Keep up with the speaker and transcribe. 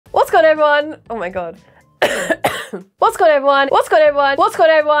What's going on, everyone? Oh my god. What's going on, everyone? What's going on, everyone? What's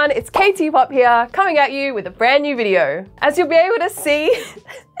going on, everyone? It's KTpop here, coming at you with a brand new video. As you'll be able to see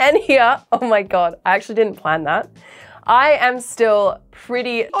and hear, oh my god, I actually didn't plan that. I am still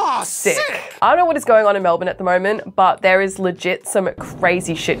pretty sick. I don't know what is going on in Melbourne at the moment, but there is legit some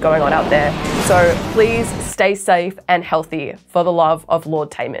crazy shit going on out there. So please stay safe and healthy for the love of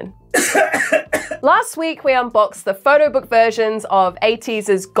Lord Taman. Last week, we unboxed the photo book versions of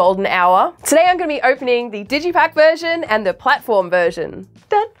ATEEZ's Golden Hour. Today, I'm going to be opening the Digipack version and the platform version.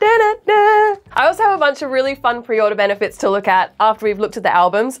 Da, da, da, da. I also have a bunch of really fun pre-order benefits to look at after we've looked at the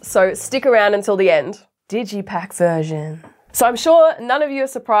albums, so stick around until the end. Digipack version. So I'm sure none of you are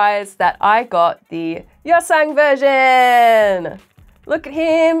surprised that I got the YEOSANG version. Look at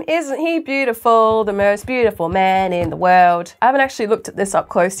him, isn't he beautiful? The most beautiful man in the world. I haven't actually looked at this up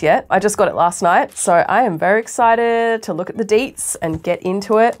close yet. I just got it last night, so I am very excited to look at the deets and get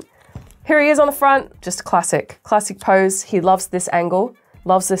into it. Here he is on the front, just classic pose. He loves this angle,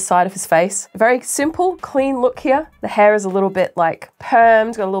 loves this side of his face. Very simple, clean look here. The hair is a little bit like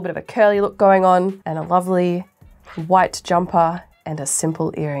permed, got a little bit of a curly look going on, and a lovely white jumper and a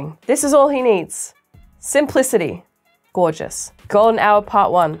simple earring. This is all he needs. Simplicity. Gorgeous. Golden Hour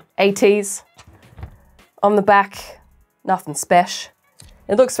Part 1. ATEEZ. On the back, nothing special.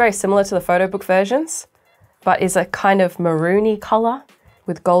 It looks very similar to the photo book versions, but is a kind of maroony colour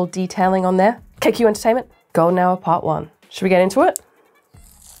with gold detailing on there. KQ Entertainment. Golden Hour Part 1. Should we get into it?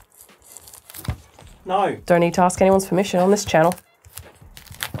 No. Don't need to ask anyone's permission on this channel.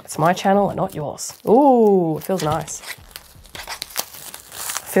 It's my channel and not yours. Ooh, it feels nice.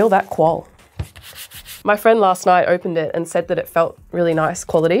 Feel that qual. My friend last night opened it and said that it felt really nice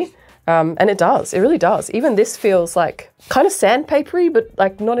quality. And it does, it really does. Even this feels like kind of sandpapery, but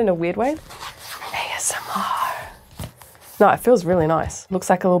like not in a weird way. ASMR. No, it feels really nice. Looks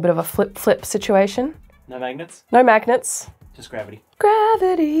like a little bit of a flip situation. No magnets? No magnets. Just gravity.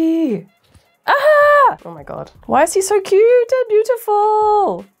 Gravity. Ah! Oh my god. Why is he so cute and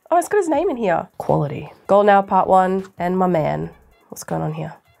beautiful? Oh, it's got his name in here. Quality. Golden Hour Part 1 and my man. What's going on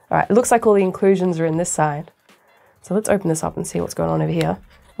here? All right, it looks like all the inclusions are in this side. So let's open this up and see what's going on over here.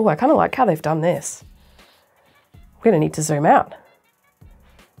 Oh, I kind of like how they've done this. We're gonna need to zoom out.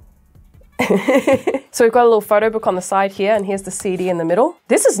 So we've got a little photo book on the side here, and here's the CD in the middle.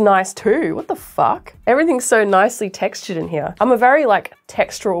 This is nice too, what the fuck? Everything's so nicely textured in here. I'm a very like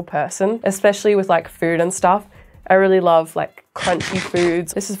textural person, especially with like food and stuff. I really love like crunchy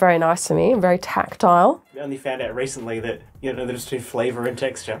foods. This is very nice to me, very tactile. We only found out recently that, you know, there's two flavour and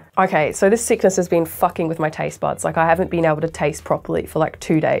texture. Okay, so this sickness has been fucking with my taste buds. Like I haven't been able to taste properly for like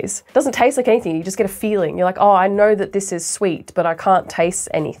 2 days. It doesn't taste like anything, you just get a feeling. You're like, oh, I know that this is sweet, but I can't taste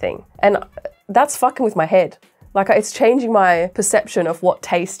anything. And that's fucking with my head. Like it's changing my perception of what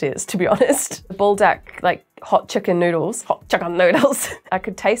taste is, to be honest. Buldak, like hot chicken noodles. I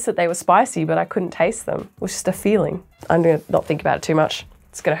could taste that they were spicy, but I couldn't taste them. It was just a feeling. I'm gonna not think about it too much.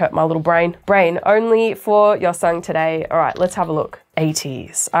 It's gonna hurt my little brain. Brain only for YEOSANG today. All right, let's have a look.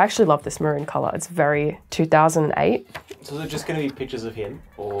 ATEEZ. I actually love this maroon color. It's very 2008. So is it just gonna be pictures of him,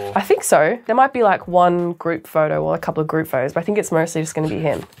 or? I think so. There might be like one group photo or a couple of group photos, but I think it's mostly just gonna be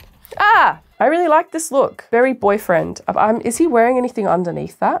him. Ah! I really like this look. Very boyfriend. Is he wearing anything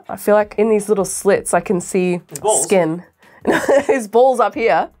underneath that? I feel like in these little slits, I can see skin. His balls up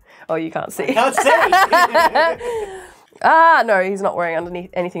here. Oh, you can't see. I can't see. Ah, no, he's not wearing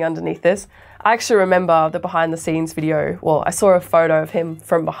anything underneath this. I actually remember the behind the scenes video. Well, I saw a photo of him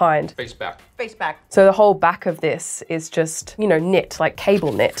from behind. Face back. Face back. So the whole back of this is just, you know, knit, like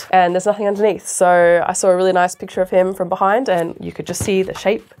cable knit. And there's nothing underneath. So I saw a really nice picture of him from behind and you could just see the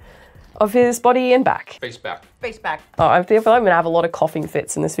shape of his body and back. Face back. Face back. Oh, I feel like I'm gonna have a lot of coughing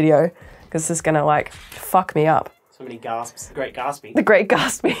fits in this video because this is gonna like fuck me up. So many gasps. The great gasping. The great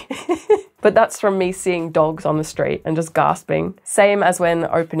gasping. But that's from me seeing dogs on the street and just gasping. Same as when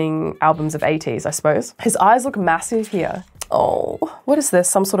opening albums of ATEEZ, I suppose. His eyes look massive here. Oh, what is this?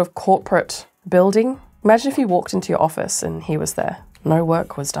 Some sort of corporate building? Imagine if you walked into your office and he was there. No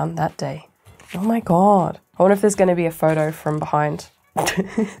work was done that day. Oh my God. I wonder if there's gonna be a photo from behind.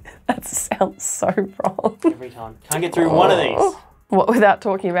 That sounds so wrong. Every time. Can't get through one of these. What, without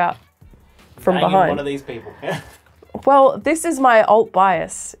talking about from Banging behind? One of these people. Well, this is my alt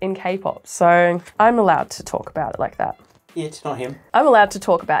bias in K-pop, so I'm allowed to talk about it like that. Yeah, it's not him. I'm allowed to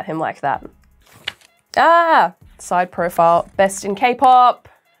talk about him like that. Ah! Side profile, best in K-pop.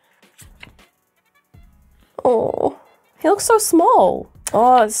 Oh, he looks so small.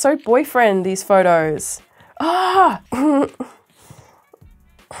 Oh, it's so boyfriend, these photos. Ah!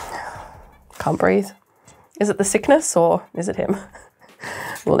 Can't breathe. Is it the sickness or is it him?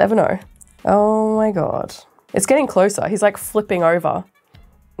 We'll never know. Oh my God. It's getting closer. He's like flipping over.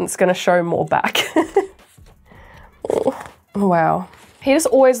 And it's gonna show more back. Oh, wow. He just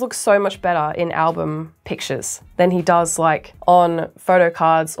always looks so much better in album pictures than he does like on photo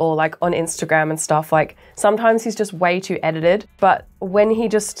cards or like on Instagram and stuff. Like sometimes he's just way too edited, but when he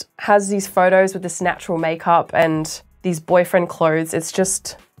just has these photos with this natural makeup and these boyfriend clothes,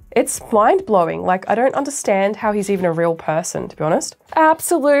 it's mind-blowing. Like I don't understand how he's even a real person, to be honest.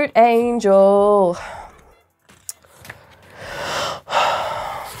 Absolute angel.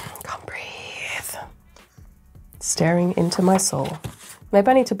 Can't breathe. Staring into my soul. Maybe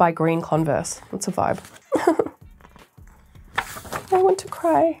I need to buy green Converse. That's a vibe. I want to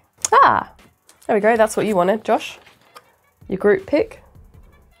cry. Ah, there we go. That's what you wanted, Josh. Your group pick.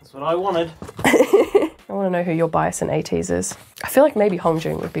 That's what I wanted. I want to know who your bias in ATEEZ is. I feel like maybe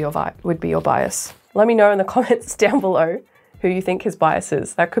Hongjun would be your bias. Let me know in the comments down below who you think his bias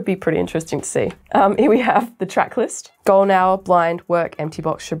is. That could be pretty interesting to see. Here we have the track list. Golden Hour, Blind, Work, Empty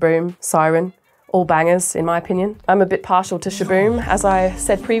Box, Shaboom, Siren. All bangers, in my opinion. I'm a bit partial to Shaboom, as I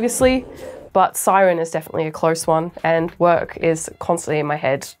said previously, but Siren is definitely a close one, and Work is constantly in my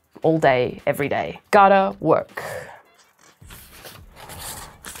head all day, every day. Gotta work.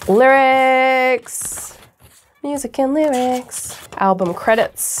 Lyrics. Music and lyrics. Album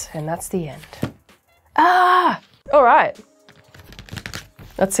credits, and that's the end. Ah! All right.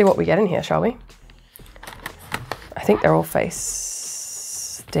 Let's see what we get in here, shall we? I think they're all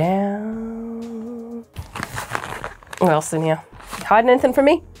face down. What else is in here? Hiding anything from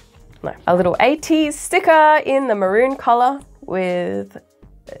me? No. A little ATEEZ sticker in the maroon color with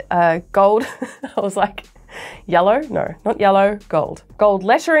gold. I was like, yellow? No, not yellow, gold. Gold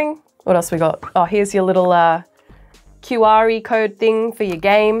lettering. What else we got? Oh, here's your little QR code thing for your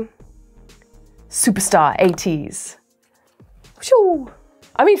game. Superstar ATEEZ. Whew.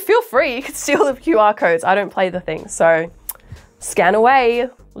 I mean, feel free, you can steal the QR codes. I don't play the thing, so scan away,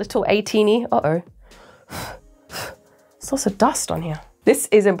 little ATINY. Uh-oh. There's lots of dust on here. This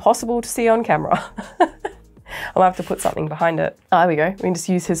is impossible to see on camera. I'll have to put something behind it. Oh, there we go. We can just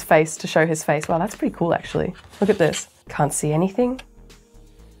use his face to show his face. Wow, that's pretty cool, actually. Look at this. Can't see anything.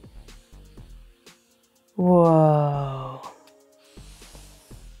 Whoa.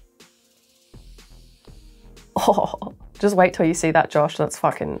 Oh, just wait till you see that, Josh. That's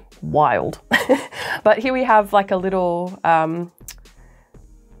fucking wild. But here we have like a little,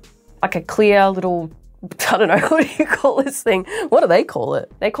 like a clear little, I don't know, what do you call this thing? What do they call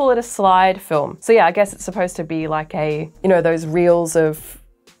it? They call it a slide film. So yeah, I guess it's supposed to be like a, you know, those reels of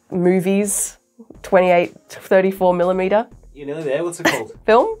movies, 28, 34 millimeter. You're nearly there. What's it called?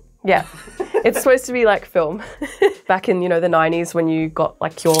 Film? Yeah. It's supposed to be like film. Back in, you know, the 90s when you got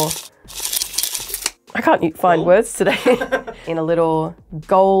like your, I can't find words today, in a little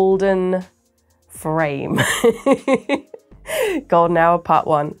golden frame. Golden Hour Part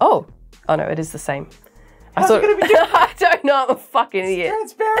 1. Oh no, it is the same. How's it gonna be different? I don't know, I'm a fucking idiot.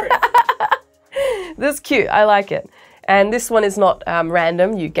 Transparent. This is cute, I like it. And this one is not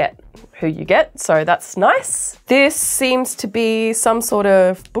random, you get who you get, so that's nice. This seems to be some sort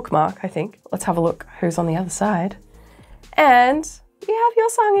of bookmark, I think. Let's have a look who's on the other side. And we have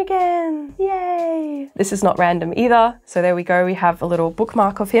YEOSANG again, yay. This is not random either, so there we go, we have a little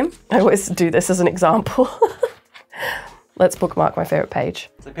bookmark of him. I always do this as an example. Let's bookmark my favorite page.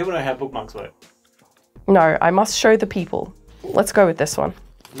 So people know how bookmarks work. No, I must show the people. Let's go with this one.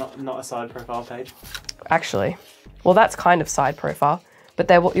 Not a side profile page. Actually, well, that's kind of side profile, but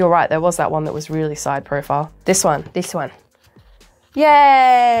you're right, there was that one that was really side profile. This one.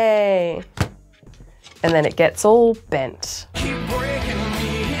 Yay! And then it gets all bent.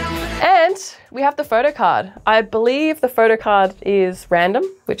 And we have the photo card. I believe the photo card is random,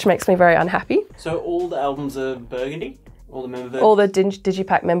 which makes me very unhappy. So all the albums are burgundy? All the member versions? All the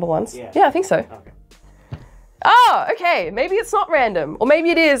Digipack member ones? Yeah. Yeah, I think so. Okay. Oh, okay, maybe it's not random, or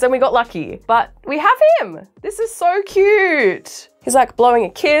maybe it is and we got lucky, but we have him. This is so cute. He's like blowing a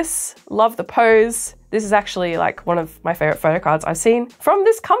kiss, love the pose. This is actually like one of my favorite photo cards I've seen from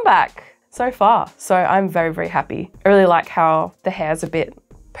this comeback so far. So I'm very, very happy. I really like how the hair's a bit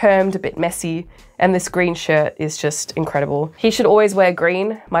permed, a bit messy, and this green shirt is just incredible. He should always wear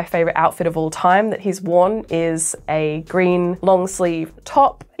green. My favorite outfit of all time that he's worn is a green long sleeve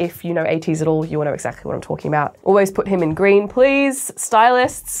top. If you know ATEEZ at all, you will know exactly what I'm talking about. Always put him in green, please.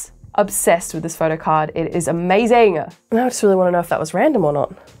 Stylists, obsessed with this photo card. It is amazing. And I just really want to know if that was random or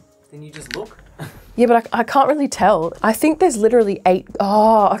not. Then you just look. Yeah, but I can't really tell. I think there's literally 8.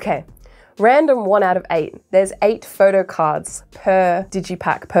 Oh, okay. Random 1 out of 8. There's 8 photo cards per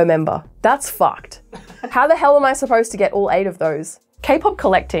Digipack per member. That's fucked. How the hell am I supposed to get all 8 of those? K-pop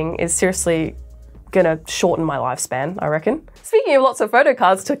collecting is seriously gonna shorten my lifespan, I reckon. Speaking of lots of photo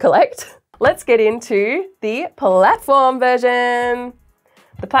cards to collect, let's get into the platform version.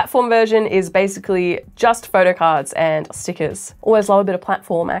 The platform version is basically just photo cards and stickers. Always love a bit of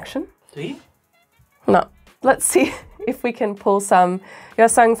platform action. Do you? No. Let's see if we can pull some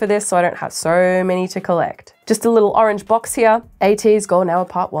YEOSANG for this so I don't have so many to collect. Just a little orange box here. ATEEZ Golden Hour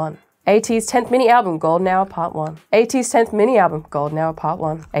Part 1. ATEEZ 10th mini album Golden Hour Part 1. ATEEZ 10th mini album Golden Hour Part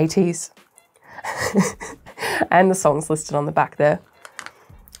 1. ATEEZ. And the songs listed on the back there.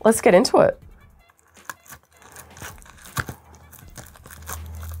 Let's get into it.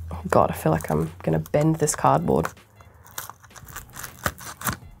 Oh God, I feel like I'm gonna bend this cardboard.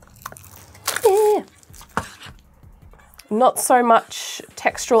 Yeah. Not so much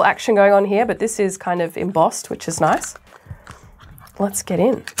textural action going on here, but this is kind of embossed, which is nice. Let's get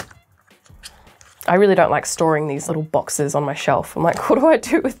in. I really don't like storing these little boxes on my shelf. I'm like, what do I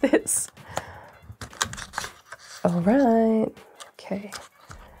do with this? All right, okay.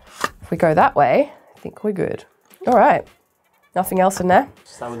 If we go that way, I think we're good. All right, nothing else in there.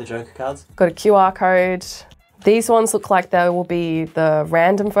 Start with the Joker cards. Got a QR code. These ones look like they will be the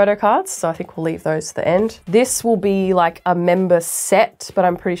random photo cards, so I think we'll leave those to the end. This will be like a member set, but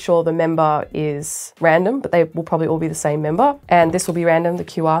I'm pretty sure the member is random, but they will probably all be the same member. And this will be random, the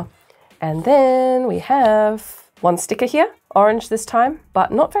QR. And then we have one sticker here, orange this time,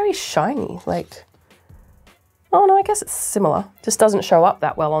 but not very shiny, like, oh no, I guess it's similar. Just doesn't show up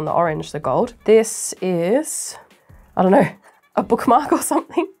that well on the orange, the gold. This is, I don't know, a bookmark or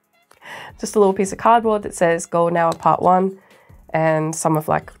something. Just a little piece of cardboard that says Golden Hour Part 1 and some of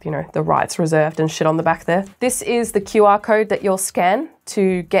like, you know, the rights reserved and shit on the back there. This is the QR code that you'll scan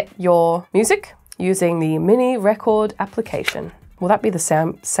to get your music using the mini record application. Will that be the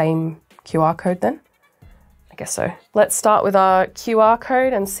same QR code then? I guess so. Let's start with our QR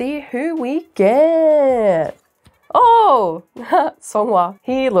code and see who we get. Oh, Songhwa.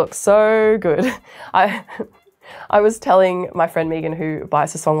 He looks so good. I was telling my friend Megan, who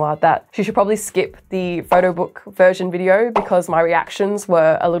buys the Songhwa, that she should probably skip the photo book version video because my reactions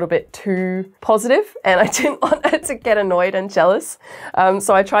were a little bit too positive and I didn't want her to get annoyed and jealous.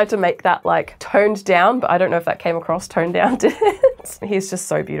 So I tried to make that like toned down, but I don't know if that came across toned down, did it? He's just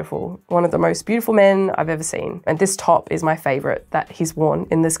so beautiful. One of the most beautiful men I've ever seen. And this top is my favorite that he's worn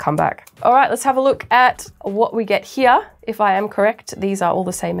in this comeback. All right, let's have a look at what we get here. If I am correct, these are all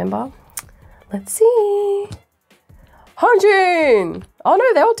the same member. Let's see. Hongjun! Oh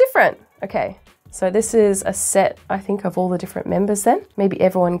no, they're all different. Okay, so this is a set, I think, of all the different members then. Maybe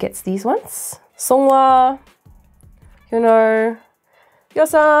everyone gets these ones. Songhwa, Hyunho,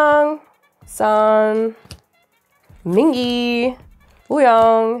 YEOSANG, San, Mingi,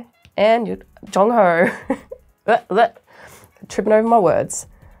 Wooyoung, and Jongho. Tripping over my words.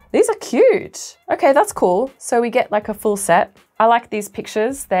 These are cute. Okay, that's cool. So we get like a full set. I like these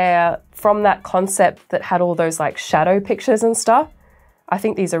pictures. They're from that concept that had all those like shadow pictures and stuff. I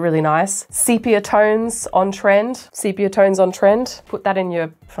think these are really nice. Sepia tones on trend. Sepia tones on trend. Put that in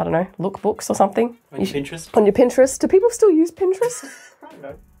your, I don't know, lookbooks or something. On your Pinterest? On your Pinterest. Do people still use Pinterest? I don't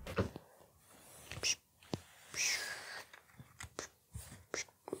know.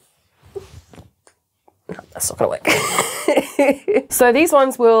 No, that's not gonna work. So these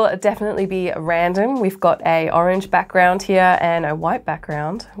ones will definitely be random. We've got a orange background here and a white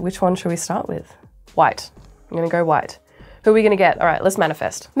background. Which one should we start with? White. I'm gonna go white. Who are we gonna get? All right, let's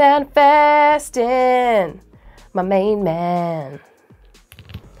manifest. Manifesting, my main man.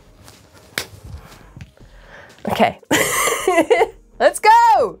 Okay, let's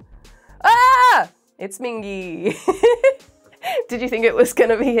go. Ah, it's Mingi. Did you think it was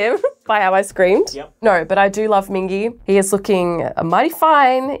gonna be him by how I screamed? Yep. No, but I do love Mingi. He is looking mighty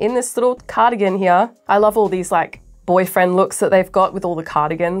fine in this little cardigan here. I love all these like boyfriend looks that they've got with all the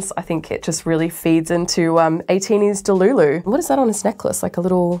cardigans. I think it just really feeds into ATINY's Delulu. What is that on his necklace? Like a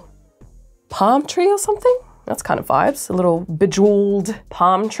little palm tree or something? That's kind of vibes. A little bejeweled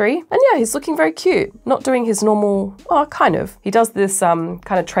palm tree. And yeah, he's looking very cute. Not doing his normal, oh, kind of. He does this kind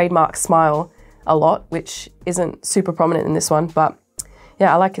of trademark smile a lot, which isn't super prominent in this one, but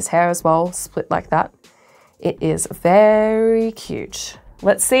yeah, I like his hair as well, split like that. It is very cute.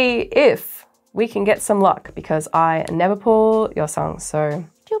 Let's see if we can get some luck because I never pull YEOSANG, so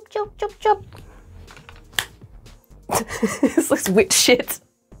chup, chup, chup, chup. This looks witch shit.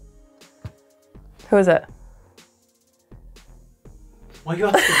 Who is it? Why are you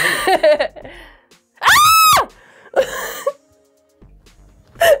asking me? Ah!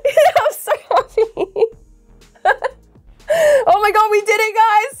 I'm so happy. Oh my god, we did it,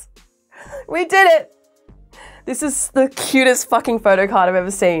 guys! We did it! This is the cutest fucking photo card I've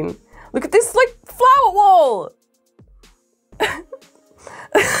ever seen. Look at this, like, flower wall.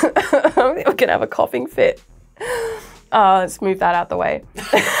 We're gonna have a coughing fit. Let's move that out the way.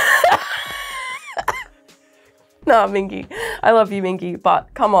 No, Mingy. I love you, Mingy,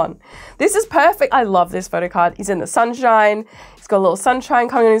 but come on. This is perfect. I love this photo card. He's in the sunshine. He's got a little sunshine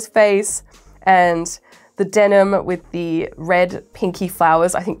coming on his face, and the denim with the red pinky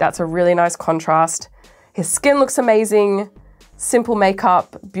flowers. I think that's a really nice contrast. His skin looks amazing. Simple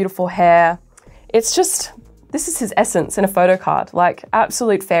makeup, beautiful hair. It's just, this is his essence in a photo card. Like,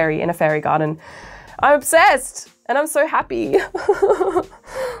 absolute fairy in a fairy garden. I'm obsessed and I'm so happy.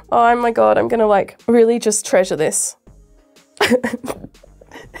 Oh my God, I'm gonna like really just treasure this.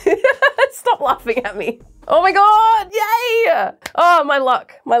 Stop laughing at me. Oh my God, yay! Oh, my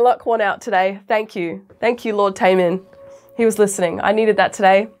luck won out today. Thank you, Lord Taman. He was listening. I needed that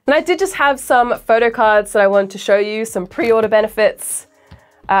today. And I did just have some photo cards that I wanted to show you, some pre-order benefits.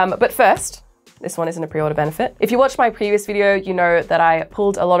 But first, this one isn't a pre-order benefit. If you watched my previous video, you know that I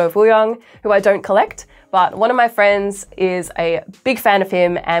pulled a lot of YEOSANG, who I don't collect, but one of my friends is a big fan of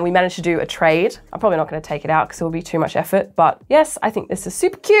him and we managed to do a trade. I'm probably not gonna take it out because it will be too much effort, but yes, I think this is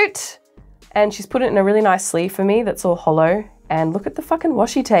super cute. And she's put it in a really nice sleeve for me that's all hollow. And look at the fucking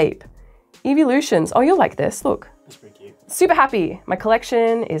washi tape. Evolutions. Oh, you'll like this, look. That's pretty cute. Super happy. My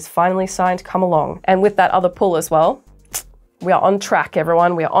collection is finally starting to come along. And with that other pull as well, we are on track,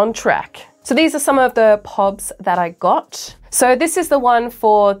 everyone. We are on track. So these are some of the POBs that I got. So this is the one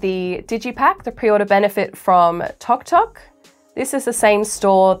for the Digipack, the pre-order benefit from TokTok. This is the same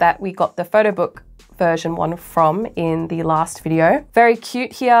store that we got the photo book version one from in the last video. Very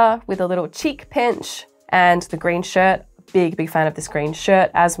cute here with a little cheek pinch and the green shirt. Big fan of this green shirt,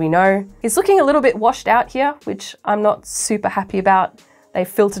 as we know. He's looking a little bit washed out here, which I'm not super happy about. They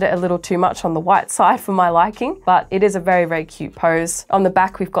filtered it a little too much on the white side for my liking, but it is a very cute pose. On the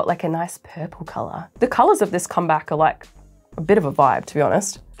back, we've got like a nice purple color. The colors of this comeback are like a bit of a vibe, to be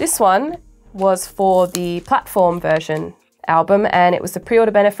honest. This one was for the platform version album, and it was the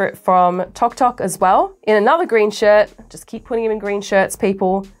pre-order benefit from TokTok as well. In another green shirt, just keep putting him in green shirts,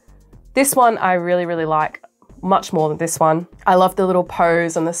 people. This one I really like, much more than this one. I love the little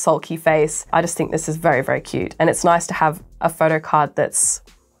pose and the sulky face. I just think this is very cute. And it's nice to have a photo card that's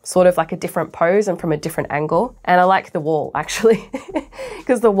sort of like a different pose and from a different angle. And I like the wall actually,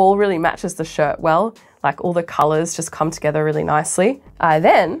 because the wall really matches the shirt well. Like all the colors just come together really nicely. I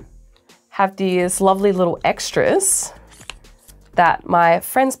then have these lovely little extras that my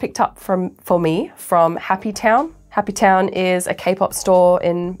friends picked up for me from Happy Town. Happy Town is a K-pop store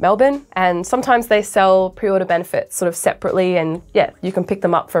in Melbourne, and sometimes they sell pre-order benefits sort of separately, and yeah, you can pick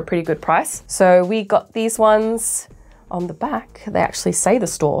them up for a pretty good price. So we got these ones. On the back, they actually say the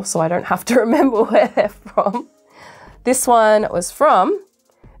store, so I don't have to remember where they're from. This one was from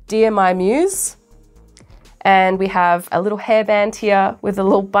Dear My Muse, and we have a little hairband here with a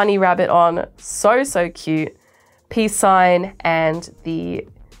little bunny rabbit on. So cute. Peace sign and the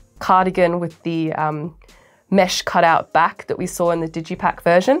cardigan with the mesh cutout back that we saw in the Digipack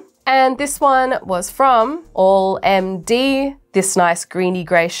version. And this one was from All MD, this nice greeny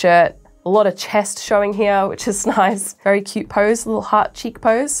grey shirt. A lot of chest showing here, which is nice. Very cute pose, little heart cheek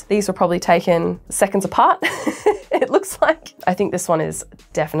pose. These were probably taken seconds apart, it looks like. I think this one is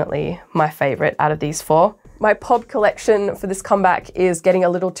definitely my favorite out of these four. My POB collection for this comeback is getting a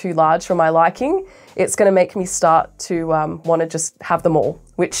little too large for my liking. It's gonna make me start to wanna just have them all,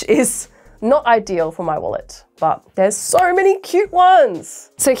 which is not ideal for my wallet, but there's so many cute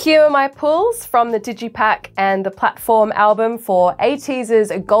ones. So here are my pulls from the Digipack and the platform album for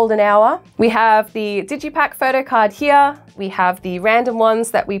ATEEZ's Golden Hour. We have the Digipack Photocard here. We have the random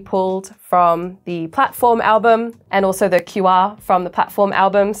ones that we pulled from the platform album and also the QR from the platform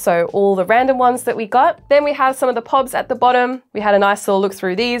album. So all the random ones that we got. Then we have some of the POBs at the bottom. We had a nice little look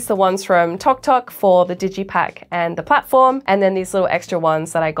through these, the ones from TokTok for the Digipack and the platform. And then these little extra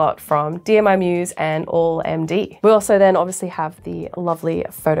ones that I got from Dear My Muse and All MD. We also then obviously have the lovely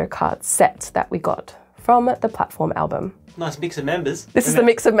photo card set that we got from the platform album. Nice mix of members. This is the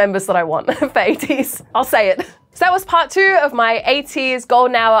mix of members that I want for ATEEZ. I'll say it. So that was part 2 of my ATEEZ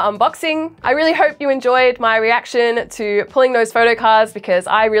Golden Hour unboxing. I really hope you enjoyed my reaction to pulling those photo cards because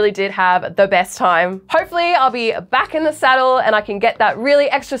I really did have the best time. Hopefully I'll be back in the saddle and I can get that really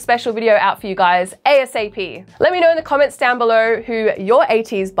extra special video out for you guys ASAP. Let me know in the comments down below who your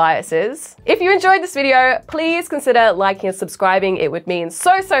ATEEZ bias is. If you enjoyed this video, please consider liking and subscribing. It would mean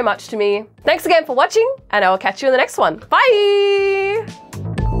so much to me. Thanks again for watching and I will catch you in the next one. Bye!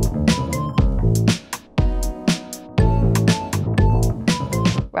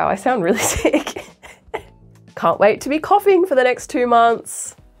 Wow, I sound really sick. Can't wait to be coughing for the next 2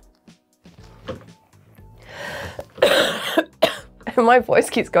 months. And my voice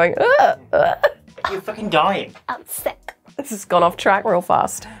keeps going, You're fucking dying. I'm sick. This has gone off track real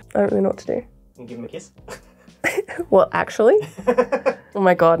fast. I don't really know what to do. You give him a kiss? What, actually? Oh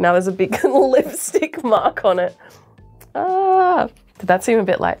my God, now there's a big lipstick mark on it. Ah, did that seem a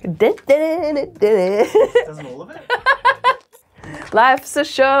bit like... Doesn't all of it? Life's a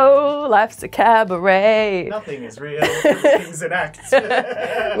show, life's a cabaret. Nothing is real, everything's an act.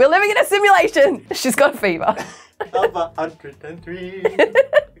 We're living in a simulation. She's got a fever. Of 103.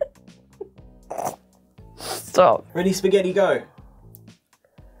 Stop. Ready, spaghetti, go.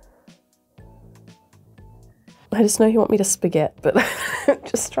 I just know you want me to spaghetti, but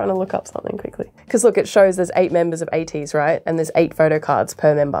just trying to look up something quickly. Because look, it shows there's 8 members of ATEEZ, right? And there's 8 photo cards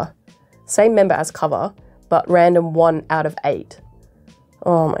per member. Same member as cover, but random 1 out of 8.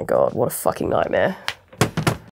 Oh my God, what a fucking nightmare.